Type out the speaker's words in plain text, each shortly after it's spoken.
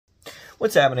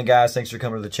What's happening, guys? Thanks for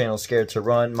coming to the channel Scared to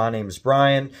Run. My name is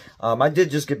Brian. I did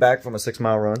just get back from a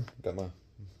 6-mile run. Got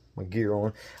my gear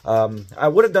on. I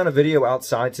would have done a video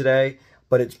outside today,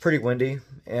 but it's pretty windy.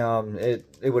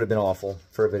 It would have been awful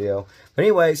for a video. But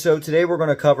anyway, so today we're going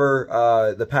to cover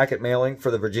the packet mailing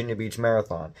for the Virginia Beach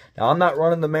Marathon. Now, I'm not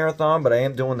running the marathon, but I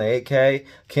am doing the 8K.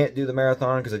 Can't do the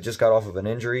marathon because I just got off of an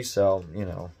injury, so, you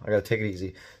know, I got to take it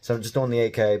easy. So I'm just doing the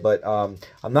 8K, but I'm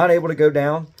not able to go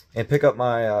down and pick up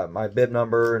my my bib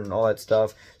number and all that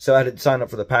stuff. So I had to sign up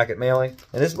for the packet mailing,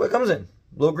 and this is what it comes in.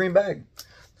 Little green bag.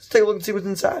 Let's take a look and see what's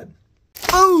inside.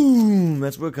 Boom!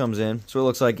 That's what it comes in. So it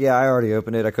looks like, yeah, I already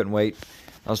opened it. I couldn't wait.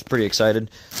 I was pretty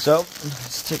excited. So,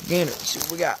 let's take a gander and see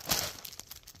what we got.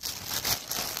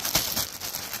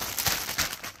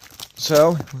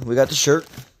 So, we got the shirt.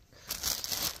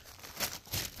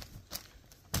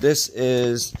 This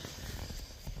is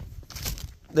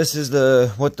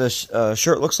what the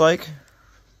shirt looks like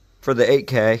for the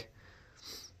 8K.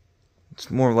 It's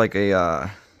more like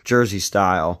a jersey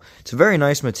style. It's a very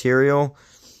nice material,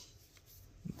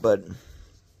 but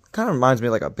kind of reminds me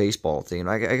of like a baseball theme.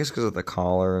 I guess because of the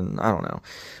collar, and I don't know.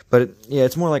 But yeah,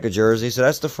 it's more like a jersey. So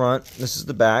that's the front. This is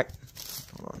the back.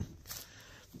 Hold on.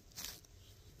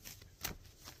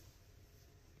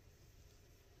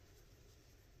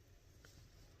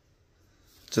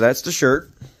 So that's the shirt.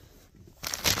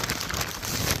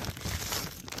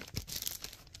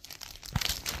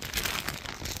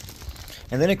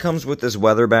 And then it comes with this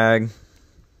weather bag.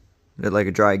 Like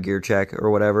a dry gear check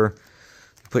or whatever.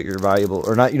 Put your valuable,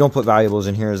 or not, you don't put valuables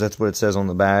in here, as that's what it says on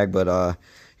the bag, but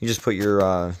you just put your,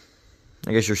 I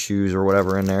guess your shoes or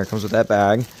whatever in there. It comes with that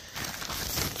bag.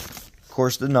 Of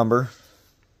course, the number,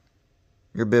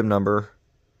 your bib number.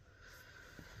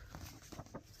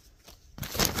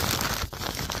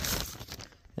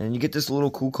 And you get this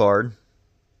little cool card.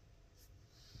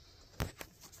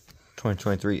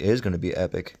 2023 is going to be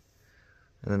epic.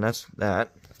 And then that's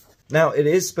that. Now, it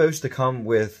is supposed to come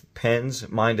with pens.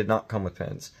 Mine did not come with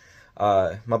pens.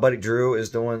 My buddy Drew is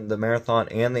doing the marathon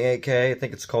and the 8K. I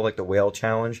think it's called like the Whale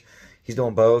Challenge. He's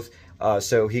doing both.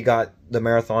 So he got the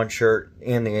marathon shirt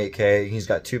and the 8K. He's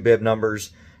got 2 bib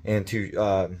numbers and 2,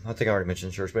 I think I already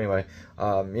mentioned shirts, but anyway.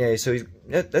 Yeah, so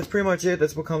that's pretty much it.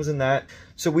 That's what comes in that.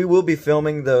 So we will be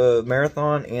filming the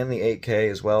marathon and the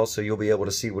 8K as well, so you'll be able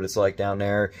to see what it's like down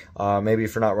there. Maybe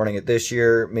if you're not running it this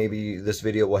year, maybe this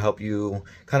video will help you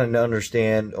kind of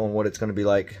understand on what it's going to be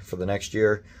like for the next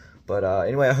year. But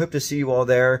anyway, I hope to see you all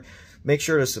there. Make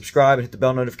sure to subscribe and hit the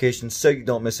bell notification so you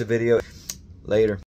don't miss a video. Later.